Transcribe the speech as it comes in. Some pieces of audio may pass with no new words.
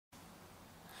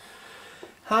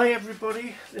Hi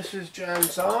everybody, this is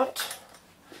Jan's Art.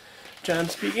 Jan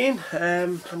speaking.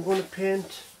 I'm going to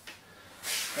paint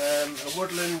a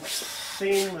woodland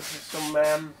scene with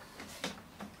some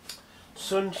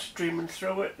sun streaming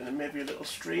through it and maybe a little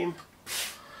stream.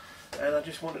 And I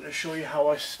just wanted to show you how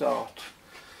I start.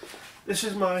 This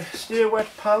is my Stay Wet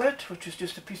palette, which is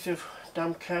just a piece of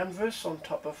damp canvas on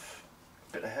top of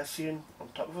a bit of hessian, on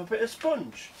top of a bit of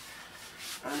sponge.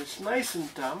 And it's nice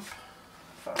and damp.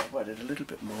 I'll wet it a little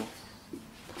bit more.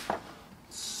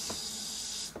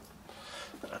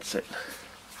 That's it.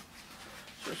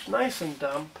 So it's nice and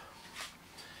damp.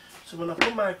 So when I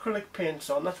put my acrylic paints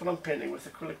on, that's what I'm painting with,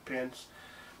 acrylic paints.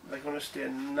 They're going to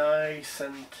stay nice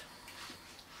and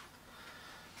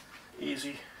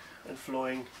easy and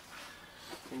flowing,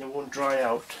 and they won't dry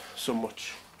out so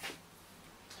much.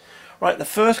 Right, the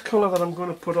first colour that I'm going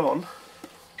to put on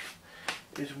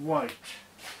is white.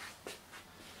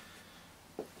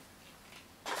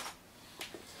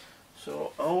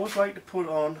 So I always like to put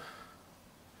on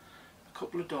a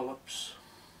couple of dollops.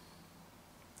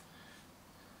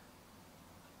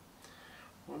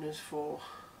 One is for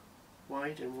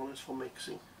white and one is for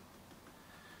mixing.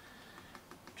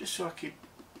 Just so I keep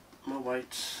my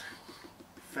whites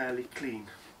fairly clean.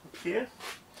 Okay?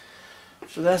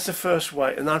 So there's the first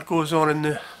white, and that goes on in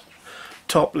the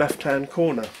top left hand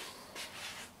corner.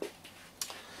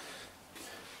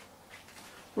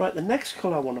 Right, the next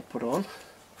colour I want to put on,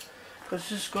 because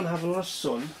this is going to have a lot of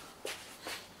sun,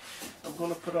 I'm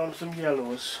going to put on some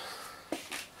yellows.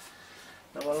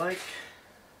 Now I like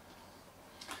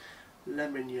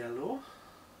lemon yellow,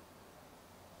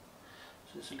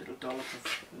 so there's a little dollop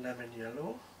of lemon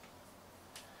yellow.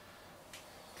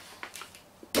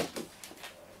 Then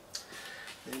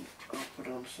I'll put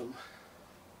on some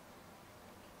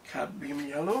cadmium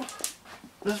yellow.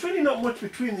 There's really not much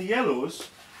between the yellows,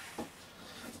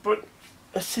 but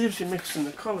it saves you mixing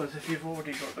the colours if you've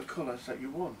already got the colours that you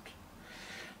want.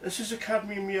 This is a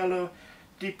cadmium yellow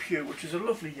deep hue, which is a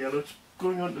lovely yellow. It's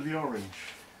going on to the orange.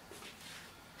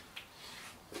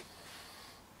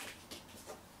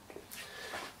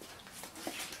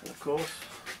 And of course,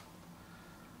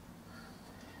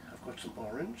 I've got some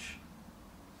orange.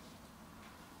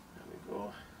 There we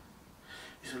go.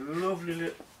 These are lovely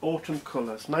little autumn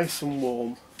colours, nice and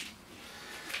warm.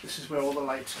 This is where all the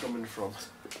light's coming from.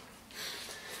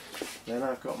 Then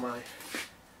I've got my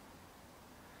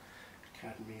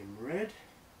cadmium red.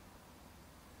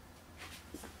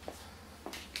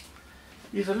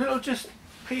 These are little just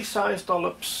pea-sized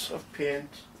dollops of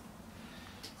paint.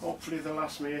 Hopefully they'll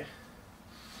last me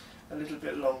a little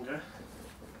bit longer.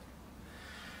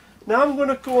 Now I'm going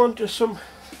to go on to some,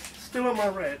 still on my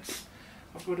reds,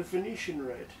 I've got a Venetian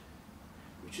red,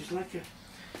 which is like a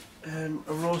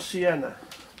raw sienna,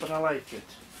 but I like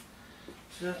it.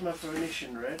 So that's my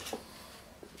Venetian red.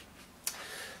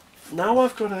 Now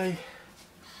I've got a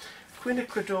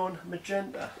quinacridone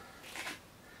magenta.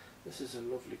 This is a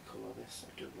lovely colour, this, I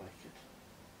do like it.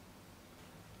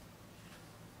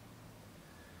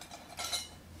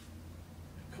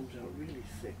 It comes out really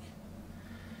thick.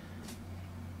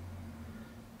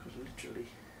 Because I literally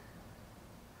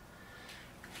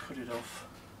cut it off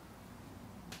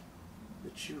the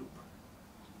tube.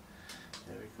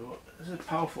 There we go. This is a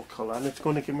powerful colour, and it's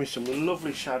going to give me some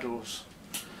lovely shadows.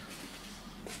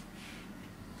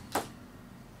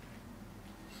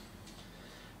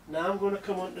 Now I'm going to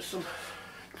come on to some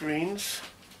greens.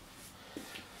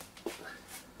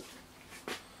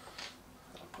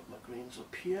 I'll put my greens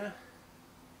up here.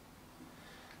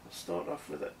 I'll start off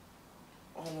with an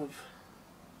olive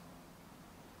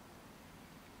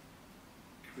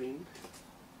green.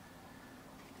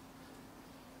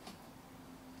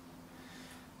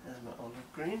 There's my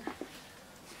olive green.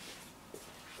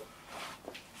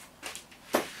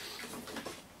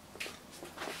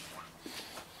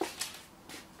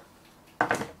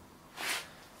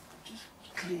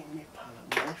 Clean my palette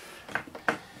knife.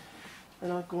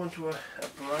 Then I'll go into a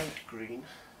bright green.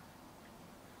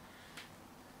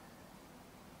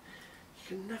 You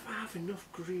can never have enough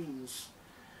greens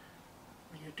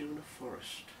when you're doing a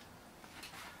forest.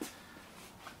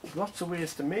 There's lots of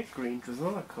ways to make greens with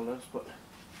other colours, but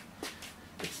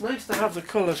it's nice to have the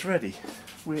colours ready,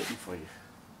 waiting for you.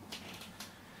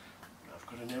 I've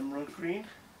got an emerald green.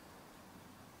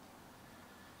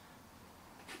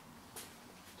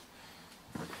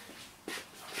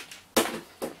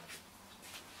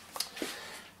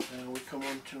 We come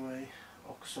on to a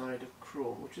oxide of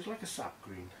chrome, which is like a sap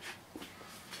green.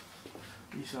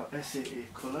 These are SAA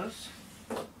colours.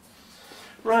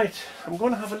 Right, I'm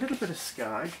going to have a little bit of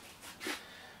sky,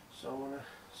 so I want a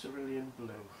cerulean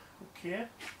blue. Okay,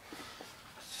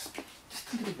 just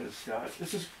a little bit of sky.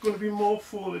 This is going to be more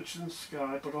foliage than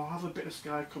sky, but I'll have a bit of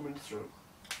sky coming through.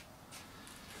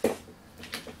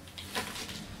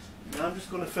 Now I'm just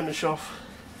going to finish off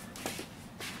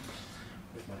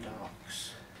with my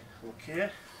darks. Okay,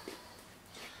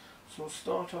 so I'll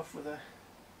start off with a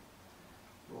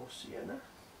raw sienna.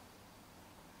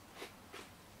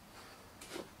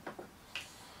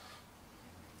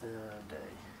 And a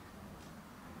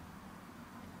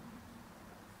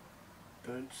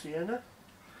burnt sienna.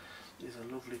 These are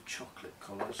lovely chocolate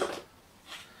colours.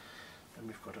 Then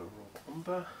we've got a raw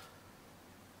umber.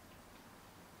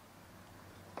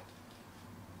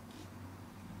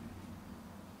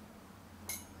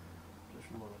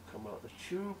 Doesn't want to come out the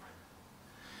tube.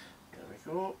 There we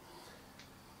go.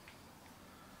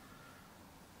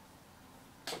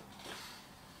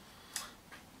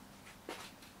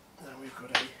 Now we've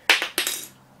got a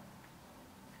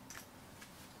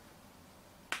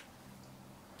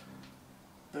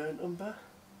burnt umber.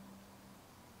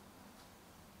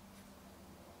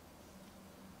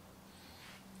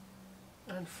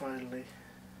 And finally,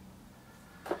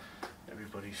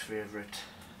 everybody's favourite,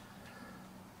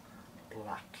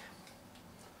 black.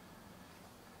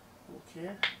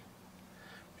 Okay,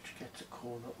 which gets a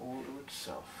corner all to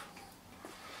itself.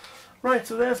 Right,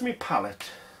 so there's my palette.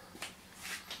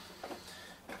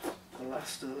 The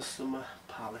last of the summer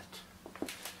palette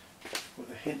with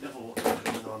a hint of autumn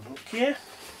coming on. Okay,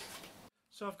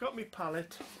 so I've got my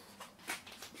palette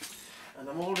and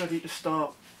I'm all ready to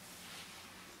start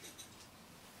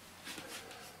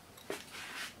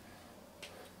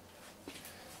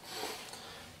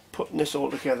putting this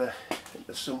all together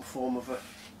into some form of a...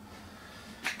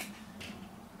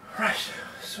 Right,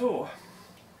 so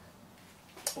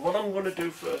what I'm going to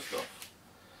do first off,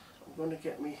 I'm going to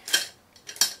get me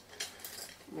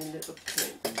little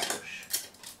painting brush.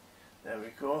 There we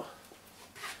go.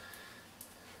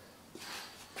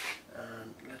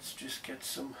 And let's just get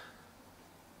some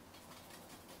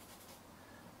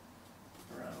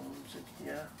rounds in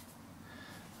here.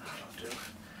 That'll do.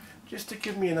 Just to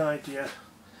give me an idea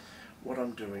what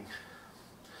I'm doing.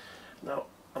 Now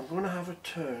I'm going to have a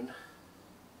turn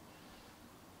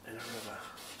in a river.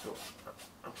 So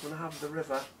I'm going to have the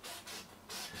river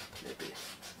maybe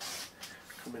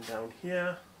coming down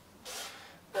here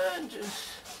and just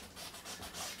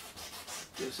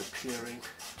disappearing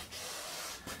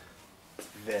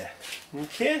there.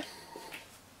 Okay,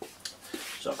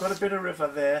 so I've got a bit of river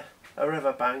there, a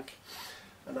river bank,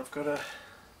 and I've got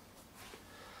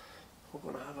we're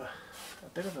going to have a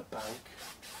bit of a bank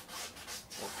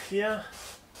up here.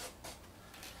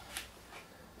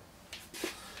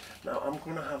 Now I'm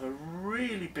going to have a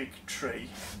really big tree.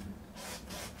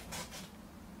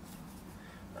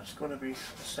 That's going to be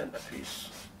the centerpiece,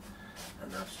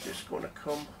 and that's just going to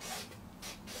come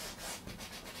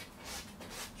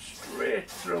straight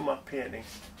through my painting.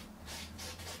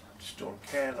 I just don't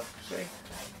care, look, see?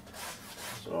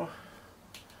 So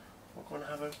we're going to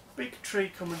have a big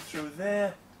tree coming through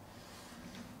there,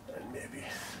 and maybe,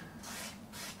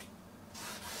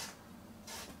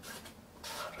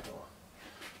 I don't know,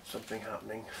 something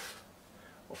happening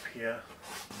up here,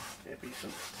 maybe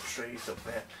some trees up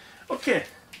there. Okay,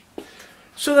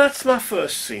 so that's my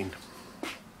first scene.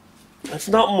 It's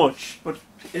not much, but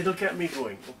it'll get me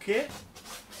going, okay?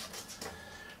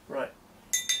 Right,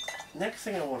 next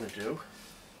thing I want to do,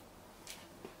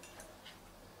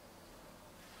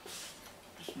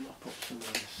 just mop up some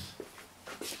of this.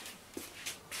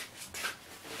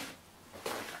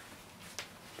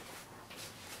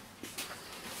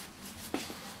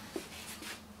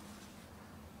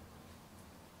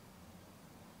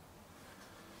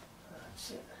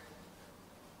 That's it.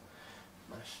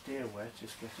 My stair wet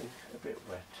is getting a bit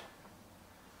wet,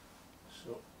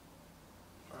 so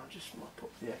I'll just mop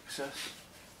up the excess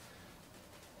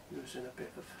using a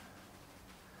bit of,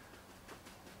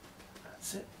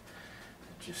 that's it.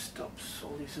 It just stops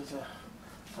all these other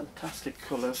fantastic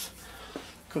colours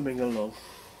coming along.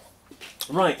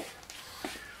 Right,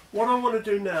 what I want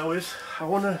to do now is I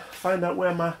want to find out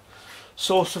where my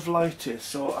source of light is.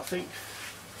 So I think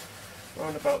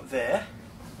around about there.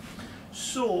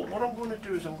 So what I'm going to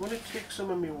do is I'm going to take some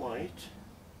of my white,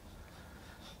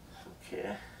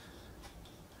 okay,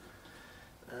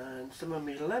 and some of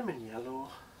my lemon yellow,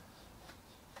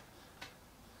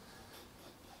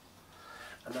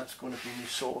 and that's going to be my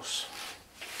source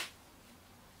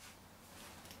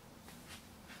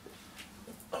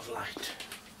of light.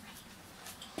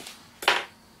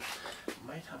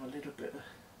 Might have a little bit of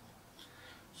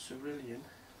cerulean,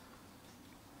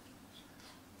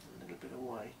 a little bit of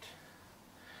white,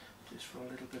 just for a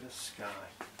little bit of sky.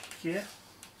 Here.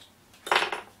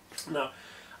 Now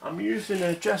I'm using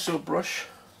a gesso brush,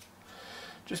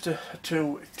 just a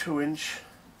 2-inch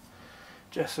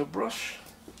gesso brush,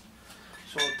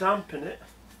 so I'll dampen it,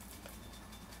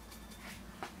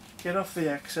 get off the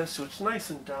excess so it's nice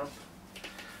and damp.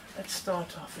 Let's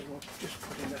start off and we'll just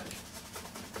put in a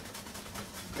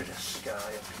bit of sky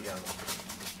up here.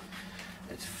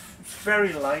 It's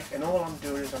very light, and all I'm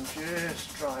doing is I'm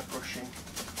just dry brushing.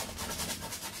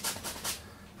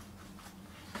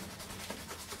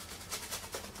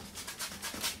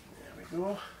 There we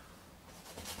go.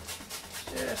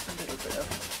 Just a little bit of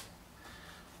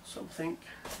something.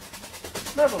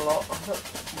 Not a lot, I'm not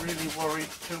really worried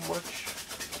too much.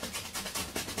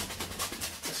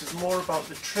 This is more about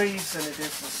the trees than it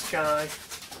is the sky.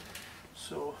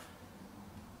 So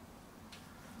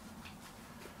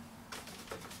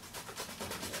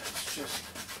let's just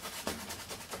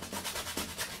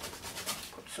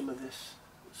put some of this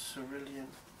cerulean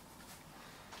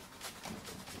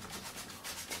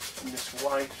and this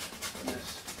white and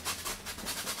this.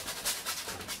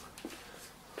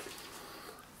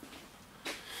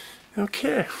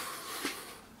 Okay.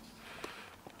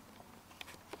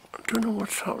 I don't know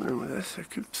what's happening with this. It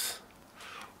keeps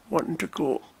wanting to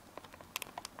go.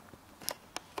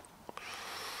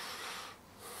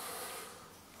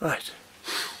 Right.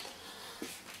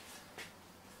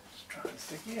 Let's try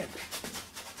this again.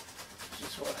 This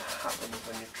is what happens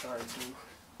when you try and do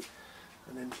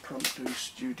an impromptu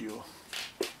studio.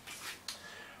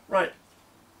 Right.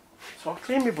 So I'll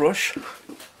clean my brush.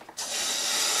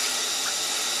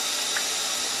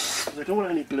 I don't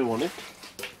want any glue on it.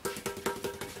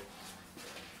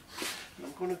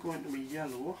 I'm going to go into my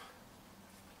yellow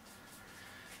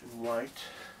and white,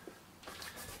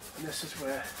 and this is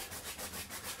where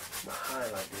my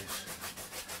highlight is,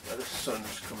 where the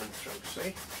sun's coming through,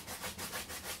 see?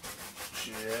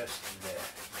 Just there.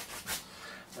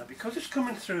 Now because it's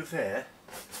coming through there,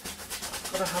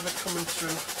 I've got to have it coming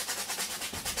through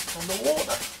on the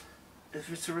water, if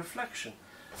it's a reflection,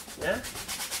 yeah?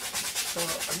 So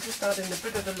I'm just adding a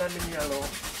bit of the lemon yellow.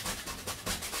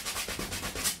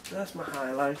 That's my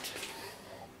highlight.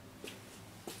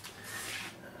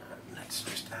 Let's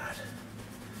just add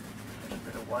a little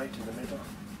bit of white in the middle,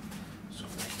 so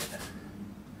make it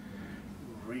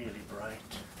really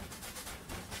bright.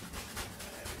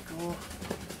 There we go.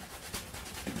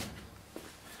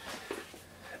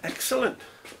 Excellent.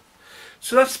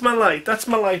 So that's my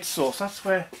light source. That's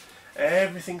where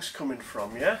everything's coming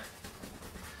from, yeah?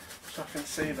 So I can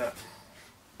see that.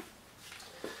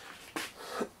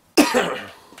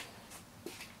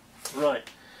 Right.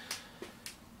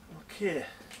 Okay.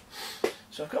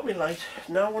 So I've got my light.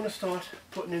 Now I want to start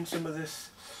putting in some of this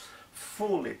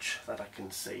foliage that I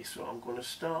can see. So I'm going to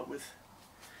start with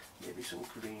maybe some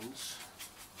greens.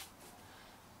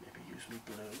 Maybe use my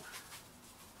blue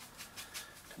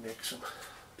to make some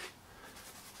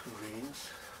greens.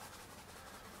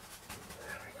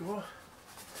 There we go.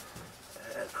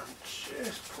 And I'm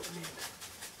just putting in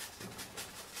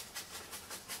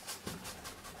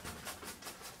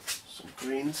some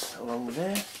greens along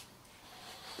there.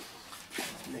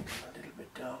 Make them a little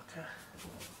bit darker.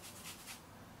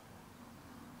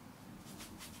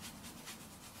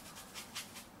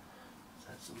 Let's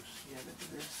add some sienna to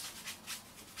this.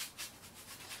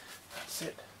 That's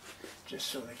it. Just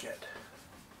so they get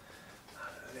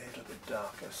a little bit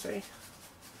darker, see?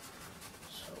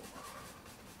 So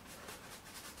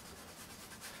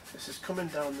this is coming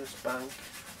down this bank.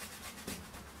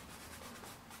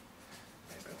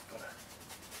 Maybe I've got a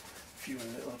few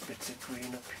little bits of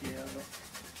green up here. Look.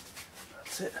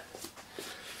 That's it.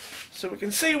 So we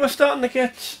can see we're starting to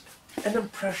get an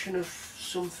impression of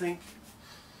something.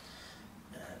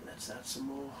 Let's add some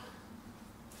more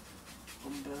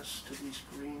umbers to these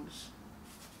greens.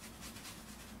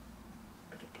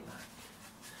 Bit of black.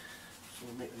 So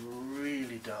we'll make them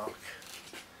really dark.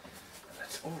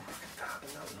 Oh, look at that,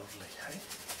 isn't that lovely, hey?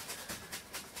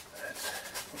 Let's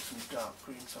put some dark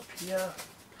greens up here.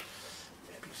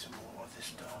 Maybe some more of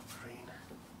this dark green.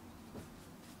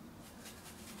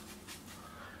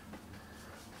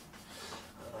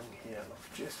 Along here, look,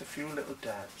 just a few little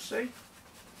dabs, see?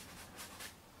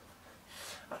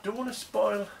 I don't want to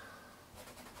spoil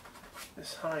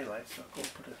this highlight, so I'll go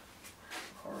and put a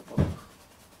horrible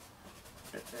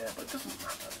bit there, but it doesn't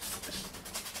matter.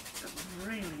 It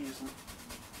really isn't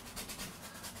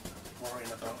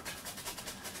worrying about.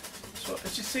 So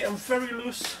as you see, I'm very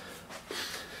loose,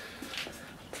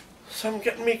 so I'm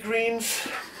getting me greens.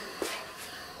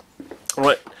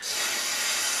 Right,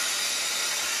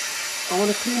 I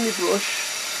want to clean my brush,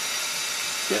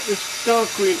 get this dark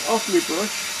green off my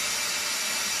brush,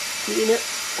 clean it,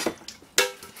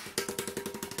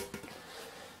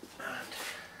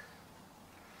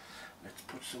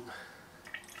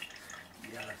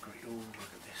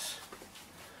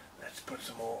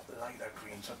 lighter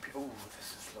greens up here. Oh,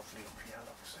 this is lovely up here,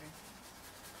 look, see?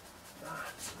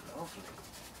 That's lovely.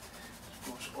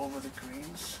 Just goes over the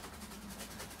greens.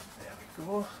 There we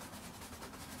go.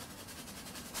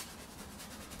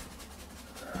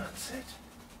 That's it.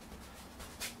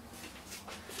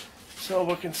 So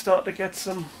we can start to get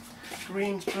some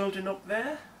greens building up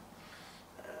there.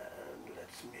 And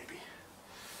let's maybe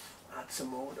add some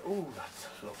more. Oh, that's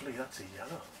lovely. That's a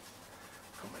yellow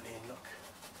coming in, look.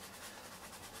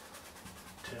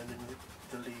 Turning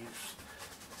the leaves.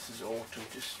 This is autumn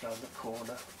just round the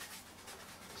corner.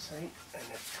 See? And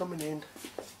it's coming in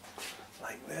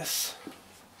like this.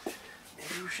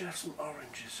 Maybe we should have some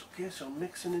oranges. Okay, so I'm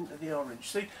mixing into the orange.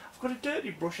 See, I've got a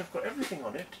dirty brush, I've got everything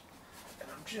on it. And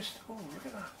I'm just, oh, look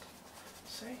at that.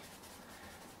 See?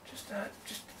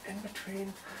 Just in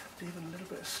between, leaving a little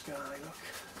bit of sky, look.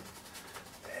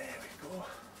 There we go.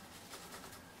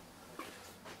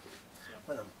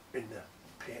 When I'm in the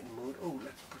painting mood, oh,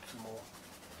 let's put some more.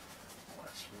 Oh,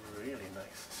 that's really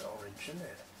nice, this orange in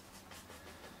there.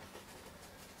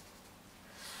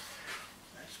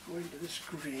 Let's go into this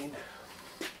green.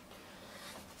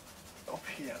 Up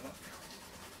here, look.